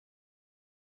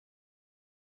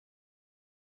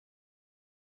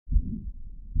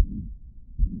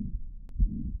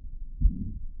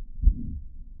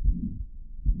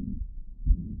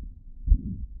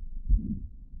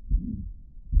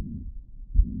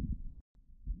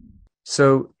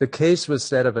So the case was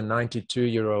that of a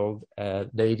 92-year-old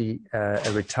lady, a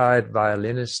retired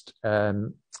violinist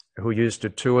who used to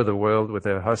tour the world with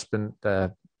her husband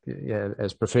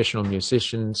as professional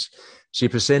musicians. She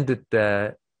presented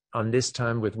on this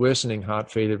time with worsening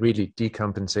heart failure, really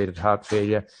decompensated heart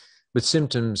failure, with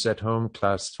symptoms at home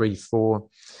class 3-4.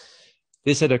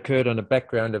 This had occurred on the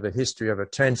background of a history of a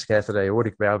transcatheter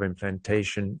aortic valve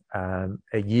implantation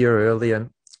a year earlier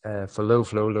for low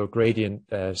flow, low gradient,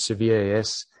 severe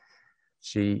AS.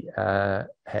 She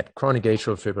had chronic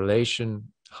atrial fibrillation,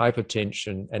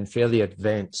 hypertension, and fairly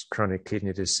advanced chronic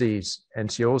kidney disease.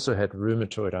 And she also had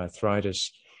rheumatoid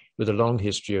arthritis with a long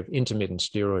history of intermittent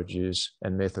steroid use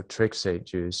and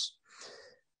methotrexate use.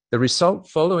 The result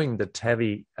following the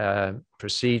TAVI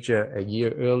procedure a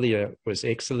year earlier was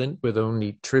excellent, with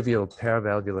only trivial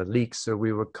paravalvular leaks. So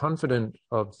we were confident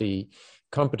of the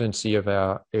competency of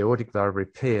our aortic valve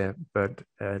repair, but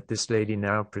this lady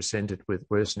now presented with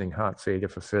worsening heart failure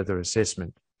for further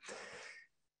assessment.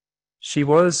 She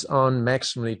was on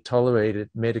maximally tolerated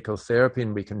medical therapy,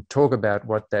 and we can talk about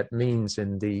what that means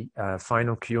in the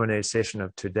final Q&A session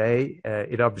of today.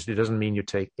 It obviously doesn't mean you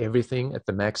take everything at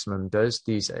the maximum dose.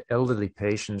 These are elderly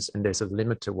patients, and there's a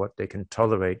limit to what they can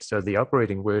tolerate. So the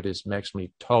operating word is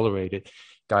maximally tolerated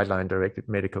guideline-directed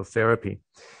medical therapy.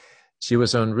 She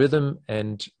was on rhythm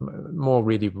and more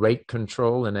really rate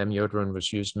control, and amiodarone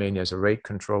was used mainly as a rate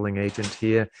controlling agent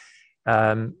here.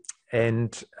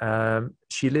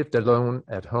 She lived alone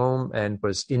at home and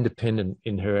was independent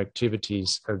in her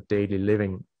activities of daily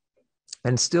living,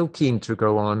 and still keen to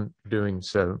go on doing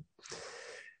so.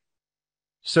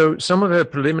 So some of her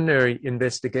preliminary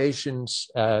investigations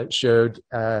showed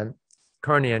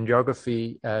coronary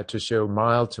angiography to show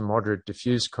mild to moderate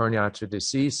diffuse coronary artery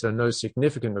disease, so no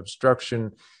significant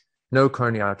obstruction, no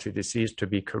coronary artery disease to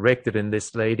be corrected in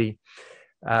this lady.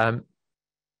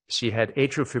 She had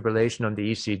atrial fibrillation on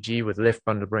the ECG with left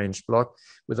bundle branch block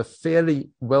with a fairly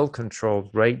well-controlled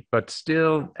rate, but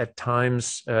still at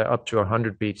times up to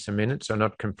 100 beats a minute, so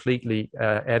not completely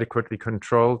adequately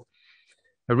controlled.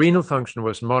 Her renal function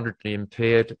was moderately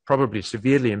impaired, probably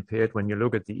severely impaired when you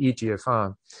look at the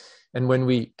eGFR. And when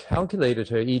we calculated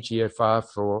her eGFR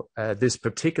for this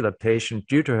particular patient,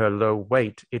 due to her low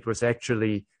weight, it was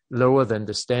actually lower than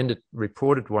the standard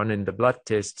reported one in the blood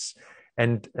tests,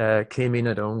 and came in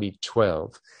at only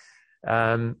 12.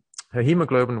 Her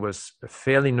hemoglobin was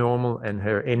fairly normal, and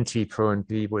her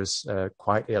NT-proNP was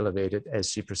quite elevated as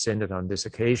she presented on this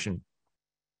occasion.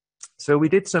 So we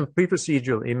did some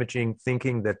pre-procedural imaging,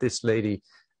 thinking that this lady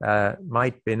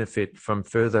might benefit from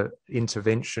further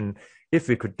intervention if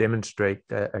we could demonstrate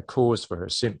a cause for her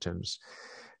symptoms.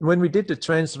 And when we did the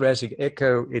transthoracic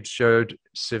echo, it showed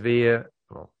severe,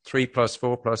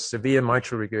 3+4+ severe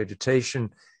mitral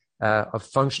regurgitation of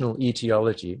functional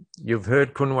etiology. You've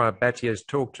heard Kunwar Bhatia's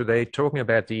talk today talking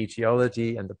about the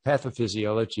etiology and the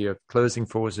pathophysiology of closing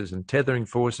forces and tethering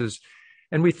forces.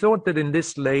 And we thought that in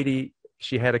this lady,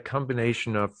 she had a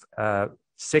combination of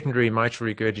secondary mitral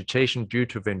regurgitation due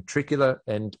to ventricular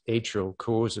and atrial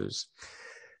causes.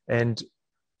 And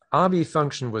RV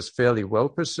function was fairly well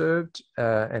preserved,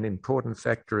 an important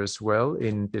factor as well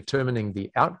in determining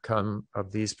the outcome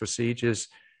of these procedures.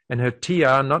 And her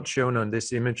TR, not shown on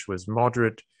this image, was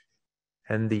moderate,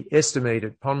 and the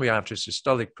estimated pulmonary artery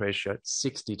systolic pressure at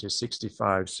 60 to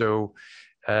 65, so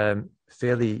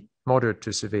fairly moderate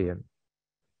to severe.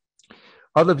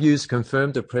 Other views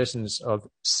confirmed the presence of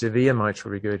severe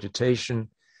mitral regurgitation.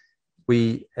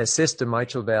 We assessed the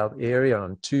mitral valve area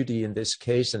on 2D in this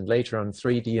case, and later on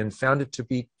 3D, and found it to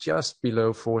be just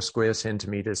below 4 square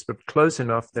centimeters, but close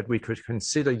enough that we could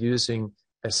consider using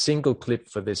a single clip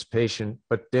for this patient,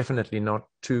 but definitely not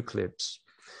 2 clips.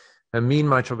 Her mean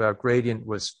mitral valve gradient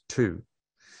was 2.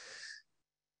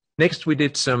 Next, we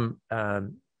did some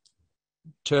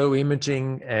toe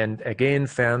imaging, and again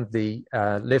found the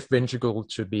left ventricle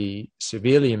to be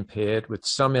severely impaired with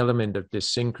some element of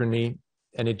dyssynchrony,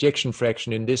 an ejection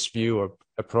fraction in this view of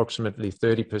approximately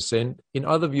 30%. In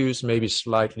other views, maybe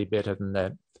slightly better than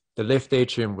that. The left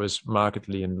atrium was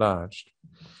markedly enlarged.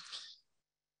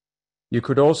 You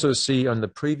could also see on the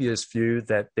previous view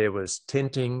that there was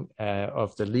tenting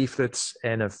of the leaflets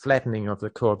and a flattening of the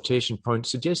cooptation point,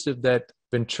 suggested that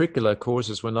ventricular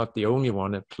causes were not the only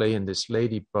one at play in this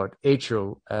lady, but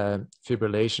atrial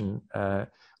fibrillation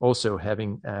also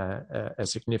having a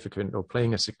significant or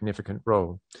playing a significant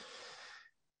role.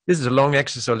 This is a long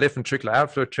axis or left ventricular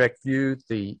outflow tract view,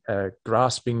 the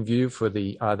grasping view for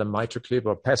the either MitraClip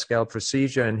or Pascal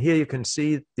procedure. And here you can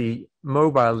see the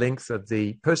mobile length of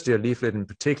the posterior leaflet in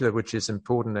particular, which is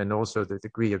important, and also the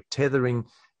degree of tethering.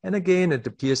 And again, it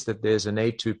appears that there's an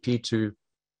A2, P2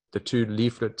 the two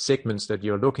leaflet segments that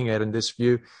you're looking at in this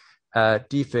view,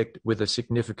 defect with a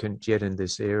significant jet in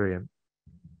this area.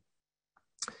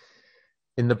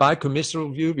 In the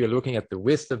bicommissural view, we're looking at the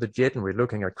width of the jet, and we're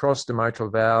looking across the mitral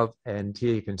valve. And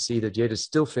here you can see the jet is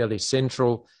still fairly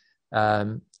central,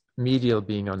 medial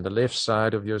being on the left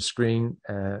side of your screen,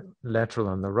 lateral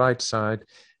on the right side.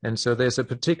 And so there's a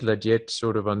particular jet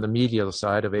sort of on the medial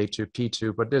side of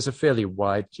A2P2, but there's a fairly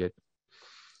wide jet.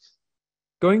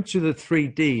 Going to the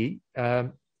 3D,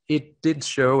 it did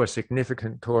show a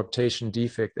significant cooptation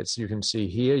defect, as you can see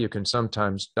here. You can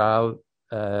sometimes dial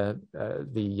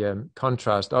the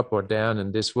contrast up or down,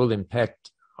 and this will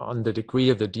impact on the degree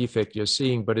of the defect you're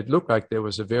seeing, but it looked like there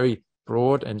was a very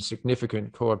broad and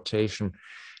significant cooptation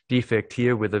defect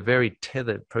here with a very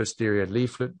tethered posterior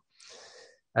leaflet.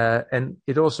 And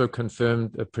it also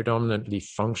confirmed a predominantly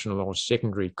functional or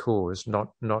secondary cause,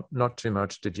 not too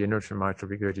much degenerative mitral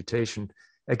regurgitation.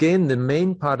 Again, the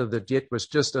main part of the jet was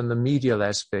just on the medial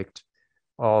aspect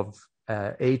of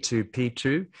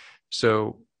A2P2.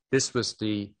 So this was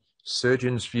the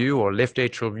surgeon's view or left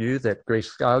atrial view that Greg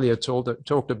Scalia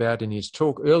talked about in his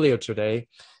talk earlier today,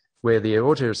 where the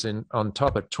aorta is on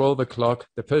top at 12 o'clock,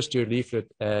 the posterior leaflet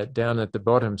down at the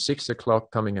bottom, 6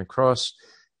 o'clock coming across,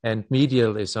 and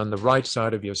medial is on the right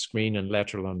side of your screen and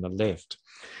lateral on the left.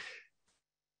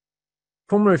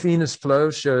 Pulmonary venous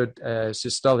flow showed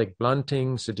systolic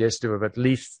blunting, suggestive of at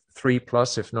least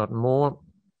 3+, if not more.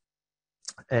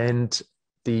 And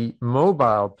the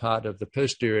mobile part of the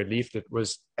posterior leaflet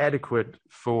was adequate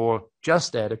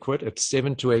just adequate at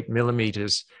 7 to 8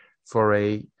 millimeters for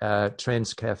a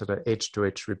transcatheter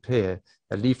edge-to-edge repair.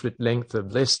 A leaflet length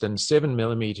of less than 7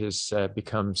 millimeters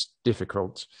becomes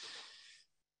difficult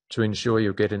to ensure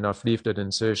you get enough leaflet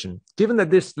insertion. Given that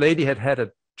this lady had had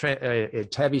a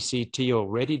TAVI CT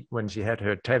already when she had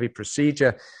her TAVI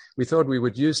procedure, we thought we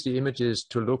would use the images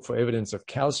to look for evidence of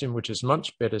calcium, which is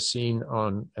much better seen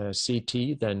on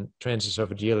CT than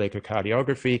transesophageal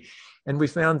echocardiography. And we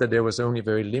found that there was only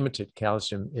very limited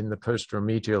calcium in the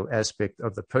posteromedial aspect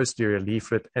of the posterior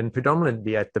leaflet, and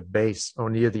predominantly at the base or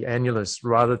near the annulus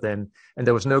and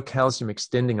there was no calcium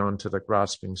extending onto the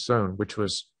grasping zone, which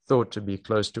was thought to be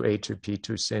close to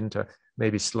A2P2 center,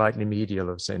 maybe slightly medial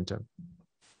of center.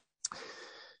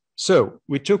 So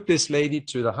we took this lady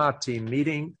to the heart team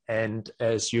meeting, and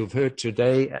as you've heard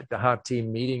today at the heart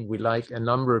team meeting, we like a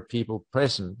number of people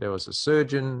present. There was a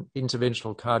surgeon,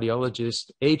 interventional cardiologist,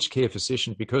 aged care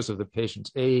physician because of the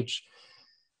patient's age,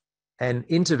 an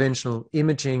interventional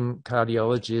imaging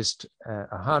cardiologist,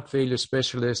 a heart failure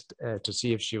specialist to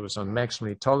see if she was on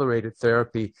maximally tolerated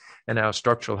therapy, and our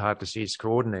structural heart disease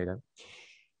coordinator.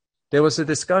 There was a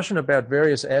discussion about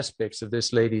various aspects of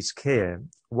this lady's care.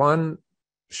 One,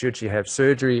 should she have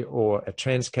surgery or a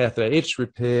transcatheter edge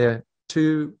repair?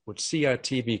 2, would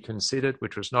CRT be considered,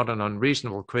 which was not an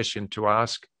unreasonable question to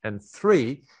ask? And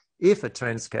 3, if a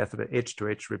transcatheter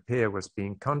edge-to-edge repair was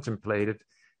being contemplated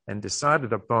and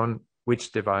decided upon,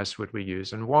 which device would we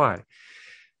use and why?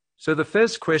 So the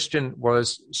first question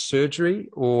was surgery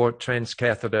or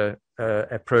transcatheter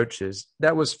approaches.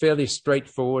 That was fairly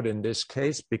straightforward in this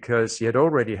case because he had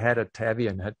already had a TAVI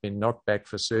and had been knocked back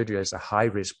for surgery as a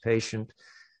high-risk patient.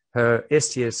 Her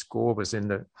STS score was in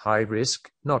the high risk,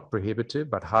 not prohibitive,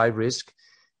 but high risk.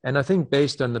 And I think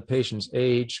based on the patient's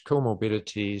age,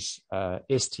 comorbidities,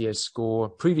 STS score,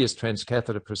 previous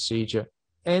transcatheter procedure,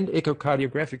 and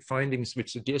echocardiographic findings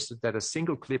which suggested that a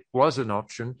single clip was an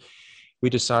option, we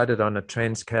decided on a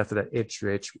transcatheter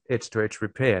edge-to-edge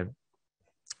repair.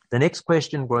 The next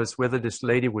question was whether this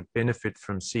lady would benefit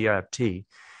from CRT.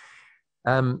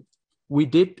 We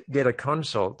did get a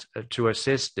consult to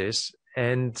assess this,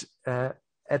 and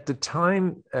at the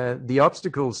time, the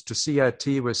obstacles to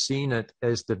CRT were seen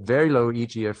as the very low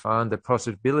eGFR and the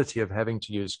possibility of having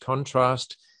to use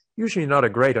contrast, usually not a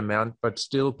great amount, but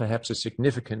still perhaps a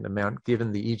significant amount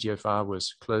given the eGFR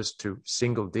was close to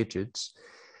single digits.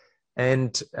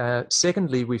 And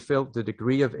secondly, we felt the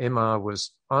degree of MR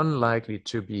was unlikely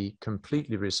to be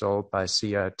completely resolved by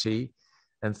CRT.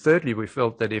 And thirdly, we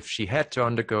felt that if she had to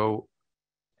undergo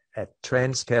a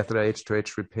transcatheter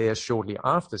edge-to-edge repair shortly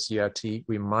after CRT,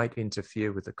 we might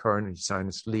interfere with the coronary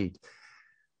sinus lead.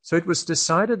 So it was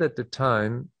decided at the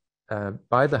time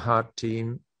by the heart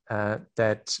team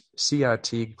that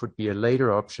CRT could be a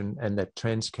later option and that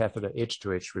transcatheter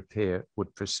edge-to-edge repair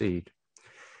would proceed.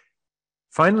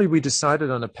 Finally, we decided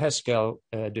on a Pascal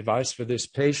device for this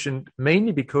patient,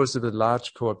 mainly because of the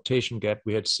large cooptation gap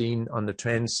we had seen on the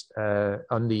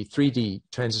 3D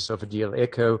transesophageal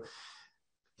echo.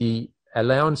 The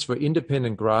allowance for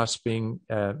independent grasping,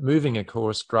 moving, of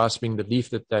course, grasping the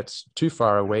leaflet that's too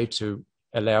far away to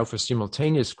allow for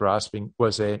simultaneous grasping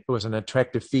was an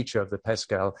attractive feature of the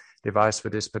Pascal device for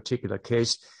this particular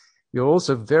case. You're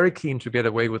also very keen to get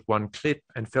away with one clip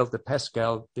and felt the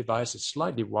Pascal device is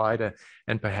slightly wider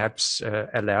and perhaps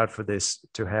allowed for this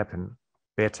to happen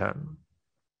better.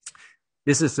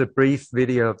 This is a brief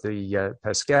video of the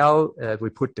Pascal. We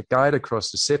put the guide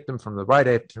across the septum from the right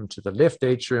atrium to the left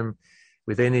atrium.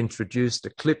 We then introduced the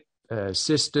clip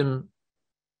system.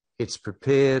 It's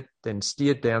prepared, then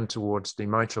steered down towards the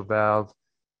mitral valve.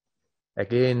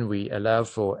 Again, we allow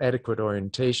for adequate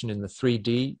orientation in the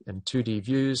 3D and 2D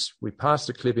views. We pass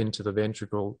the clip into the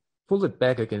ventricle, pull it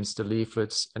back against the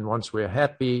leaflets, and once we're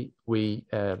happy, we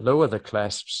lower the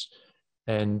clasps,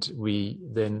 and we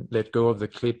then let go of the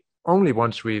clip only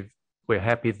once we're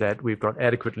happy that we've got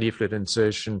adequate leaflet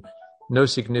insertion, no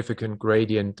significant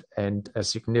gradient, and a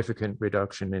significant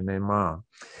reduction in MR.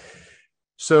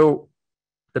 So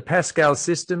the Pascal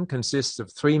system consists of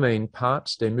three main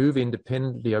parts. They move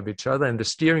independently of each other, and the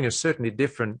steering is certainly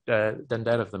different than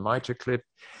that of the MitraClip.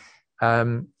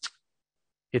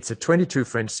 It's a 22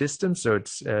 French system, so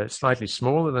it's slightly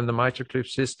smaller than the MitraClip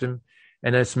system.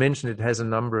 And as mentioned, it has a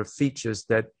number of features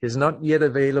that is not yet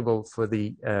available for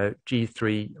the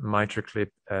G3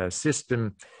 MitraClip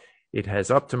system. It has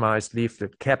optimized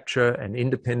leaflet capture and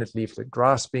independent leaflet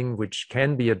grasping, which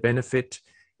can be a benefit.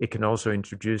 It can also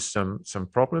introduce some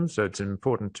problems, so it's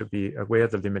important to be aware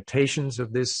of the limitations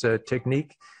of this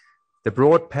technique. The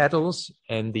broad paddles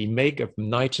and the make of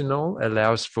nitinol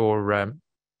allows for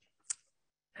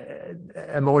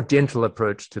a more gentle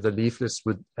approach to the leaflets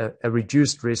with a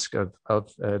reduced risk of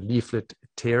leaflet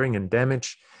tearing and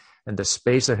damage. And the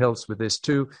spacer helps with this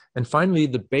too. And finally,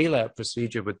 the bailout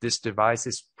procedure with this device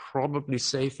is probably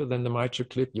safer than the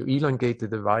MitraClip. You elongate the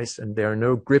device and there are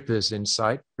no grippers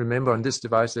inside. Remember, on this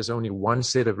device, there's only one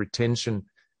set of retention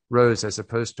rows as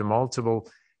opposed to multiple.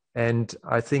 And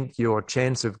I think your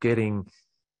chance of getting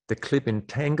the clip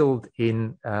entangled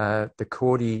in the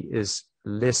chordae is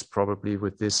less probably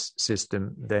with this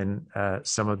system than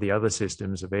some of the other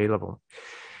systems available.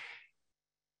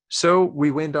 So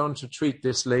we went on to treat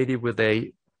this lady with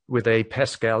a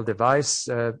Pascal device.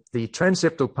 The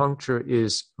transeptal puncture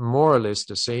is more or less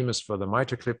the same as for the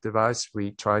MitraClip device.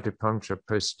 We try to puncture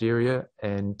posterior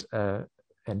and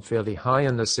fairly high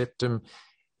in the septum.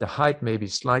 The height may be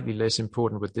slightly less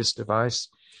important with this device.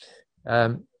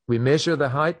 We measure the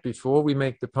height before we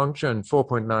make the puncture, and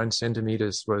 4.9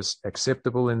 centimeters was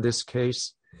acceptable in this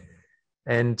case.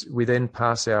 And we then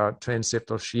pass our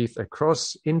transeptal sheath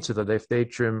across into the left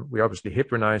atrium. We obviously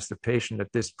hyperinize the patient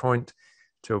at this point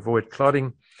to avoid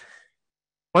clotting.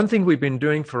 One thing we've been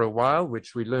doing for a while,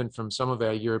 which we learned from some of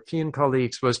our European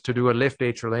colleagues, was to do a left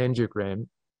atrial angiogram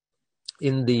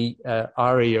in the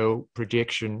RAO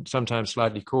projection, sometimes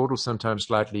slightly caudal, sometimes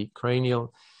slightly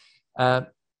cranial.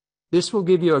 This will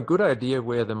give you a good idea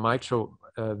where the mitral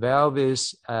valve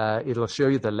is. It'll show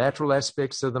you the lateral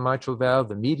aspects of the mitral valve,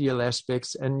 the medial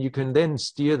aspects, and you can then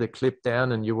steer the clip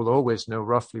down and you will always know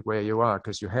roughly where you are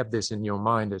because you have this in your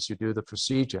mind as you do the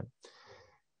procedure.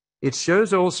 It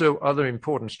shows also other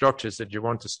important structures that you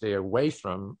want to stay away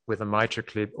from with a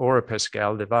MitraClip or a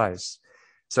Pascal device,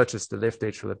 such as the left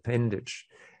atrial appendage.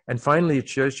 And finally, it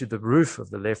shows you the roof of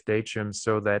the left atrium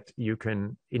so that you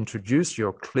can introduce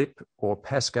your clip or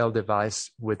Pascal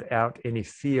device without any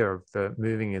fear of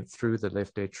moving it through the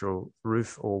left atrial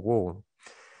roof or wall.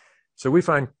 So we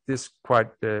find this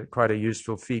quite a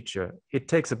useful feature. It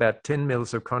takes about 10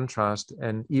 mils of contrast,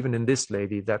 and even in this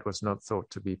lady, that was not thought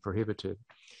to be prohibited.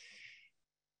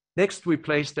 Next, we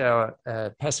placed our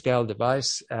Pascal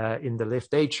device in the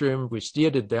left atrium. We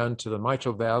steered it down to the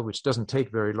mitral valve, which doesn't take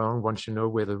very long once you know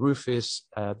where the roof is.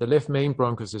 The left main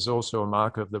bronchus is also a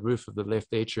marker of the roof of the left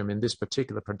atrium in this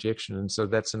particular projection, and so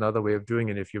that's another way of doing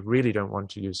it if you really don't want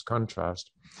to use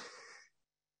contrast.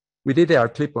 We did our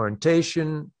clip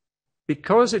orientation.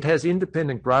 Because it has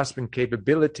independent grasping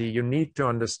capability, you need to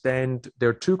understand there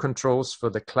are two controls for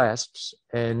the clasps,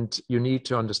 and you need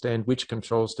to understand which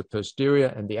controls the posterior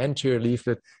and the anterior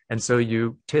leaflet. And so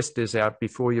you test this out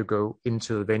before you go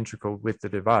into the ventricle with the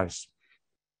device.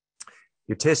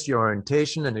 You test your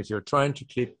orientation, and if you're trying to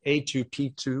clip A2,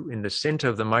 P2 in the center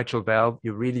of the mitral valve,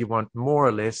 you really want more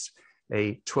or less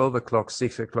a 12 o'clock,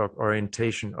 6 o'clock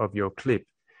orientation of your clip.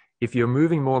 If you're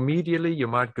moving more medially, you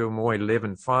might go more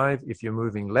 11.5. If you're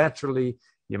moving laterally,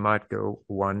 you might go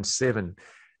 1.7.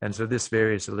 And so this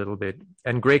varies a little bit.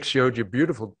 And Greg showed you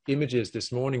beautiful images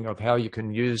this morning of how you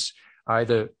can use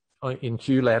either in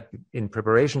QLab in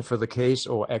preparation for the case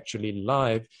or actually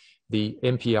live the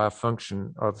MPR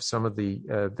function of some of the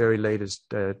very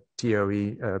latest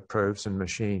TOE probes and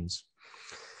machines.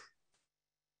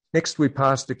 Next, we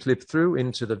pass the clip through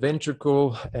into the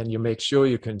ventricle, and you make sure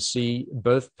you can see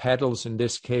both paddles in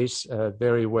this case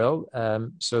very well,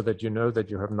 so that you know that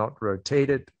you have not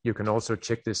rotated. You can also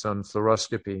check this on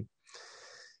fluoroscopy.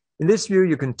 In this view,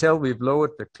 you can tell we've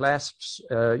lowered the clasps.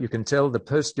 You can tell the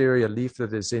posterior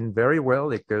leaflet is in very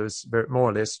well. It goes more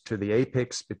or less to the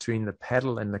apex between the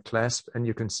paddle and the clasp, and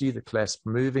you can see the clasp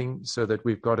moving so that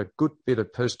we've got a good bit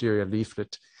of posterior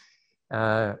leaflet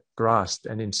grasped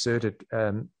and inserted.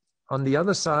 On the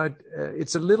other side,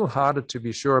 it's a little harder to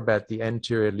be sure about the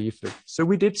anterior leaflet. So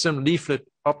we did some leaflet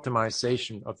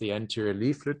optimization of the anterior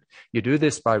leaflet. You do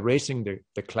this by raising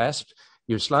the clasp.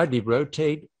 You slightly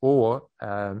rotate or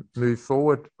move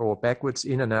forward or backwards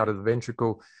in and out of the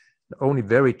ventricle, only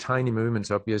very tiny movements,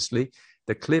 obviously,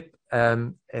 the clip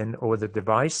or the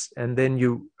device, and then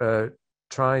you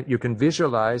can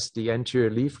visualize the anterior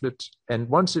leaflet, and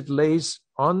once it lays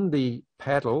on the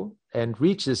paddle and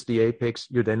reaches the apex,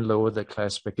 you then lower the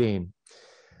clasp again.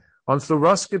 On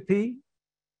fluoroscopy,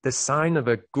 the sign of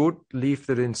a good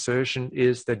leaflet insertion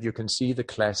is that you can see the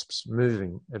clasps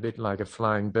moving, a bit like a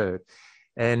flying bird.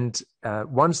 And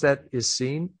once that is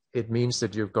seen, it means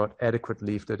that you've got adequate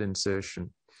leaflet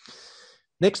insertion.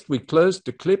 Next, we close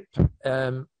the clip,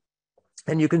 and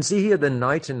you can see here the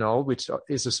nitinol, which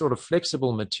is a sort of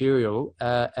flexible material,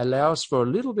 allows for a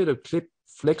little bit of clip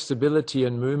flexibility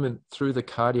and movement through the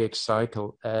cardiac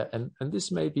cycle. And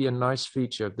this may be a nice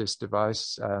feature of this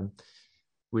device,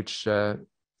 which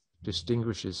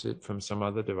distinguishes it from some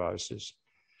other devices.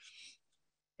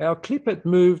 Our clip had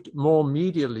moved more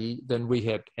medially than we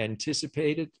had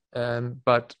anticipated,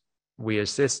 but we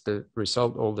assessed the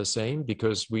result all the same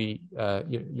because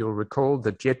you'll recall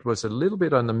the jet was a little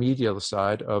bit on the medial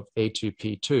side of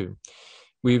A2P2.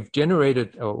 We've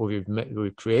generated, or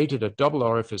we've created a double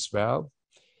orifice valve,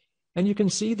 and you can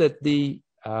see that the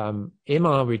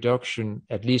MR reduction,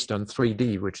 at least on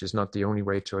 3D, which is not the only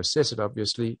way to assess it,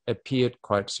 obviously, appeared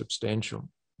quite substantial.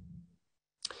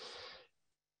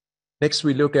 Next,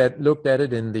 we looked at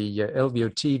it in the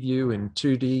LVOT view in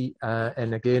 2D,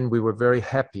 and again, we were very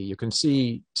happy. You can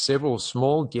see several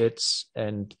small jets,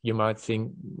 and you might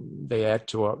think they add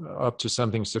up to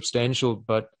something substantial,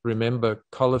 but remember,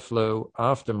 color flow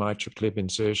after mitral clip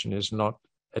insertion is not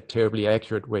a terribly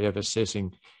accurate way of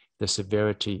assessing the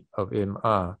severity of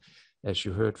MR, as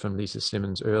you heard from Lisa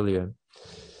Simmons earlier.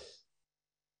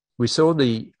 We saw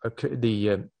the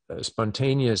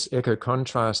spontaneous echo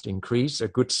contrast increase, a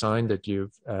good sign that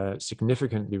you've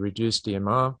significantly reduced the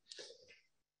MR.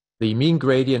 The mean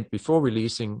gradient before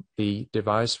releasing the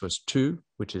device was 2,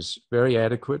 which is very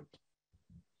adequate.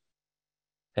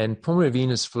 And pulmonary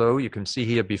venous flow, you can see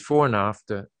here before and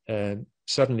after,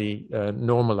 suddenly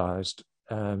normalized.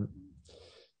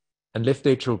 And left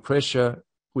atrial pressure,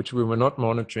 which we were not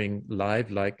monitoring live,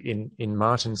 like in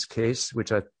Martin's case,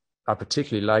 which I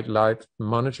particularly like live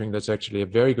monitoring. That's actually a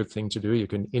very good thing to do. You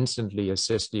can instantly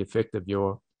assess the effect of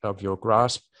your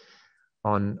grasp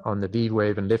on the V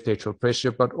wave and left atrial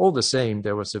pressure. But all the same,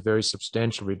 there was a very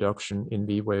substantial reduction in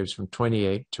V waves from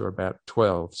 28 to about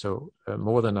 12, so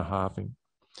more than a halving.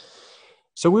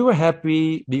 So we were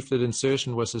happy. Leaflet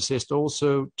insertion was assessed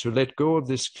also to let go of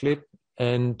this clip,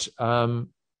 and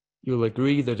you'll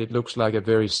agree that it looks like a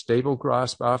very stable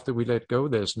grasp after we let go.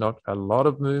 There's not a lot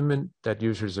of movement. That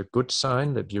usually is a good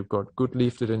sign that you've got good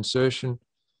leaflet insertion.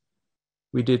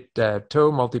 We did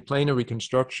toe multiplanar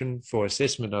reconstruction for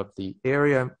assessment of the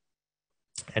area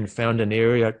and found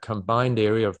an combined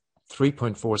area of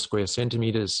 3.4 square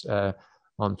centimeters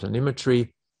on planimetry.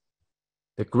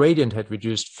 The gradient had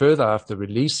reduced further after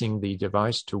releasing the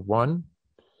device to 1.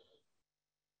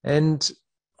 And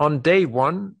on day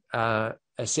 1,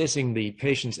 assessing the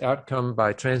patient's outcome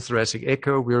by transthoracic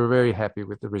echo, we were very happy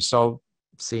with the result,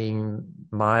 seeing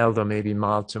mild or maybe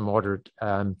mild to moderate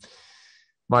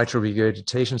mitral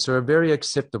regurgitation. So a very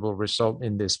acceptable result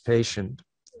in this patient.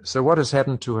 So what has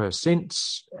happened to her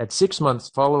since? At 6 months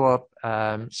follow-up,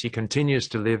 she continues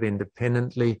to live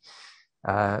independently.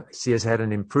 She has had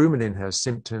an improvement in her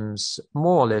symptoms,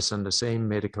 more or less on the same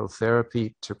medical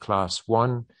therapy to class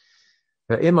 1.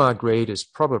 Her MR grade is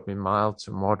probably mild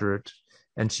to moderate,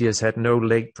 and she has had no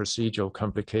late procedural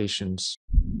complications.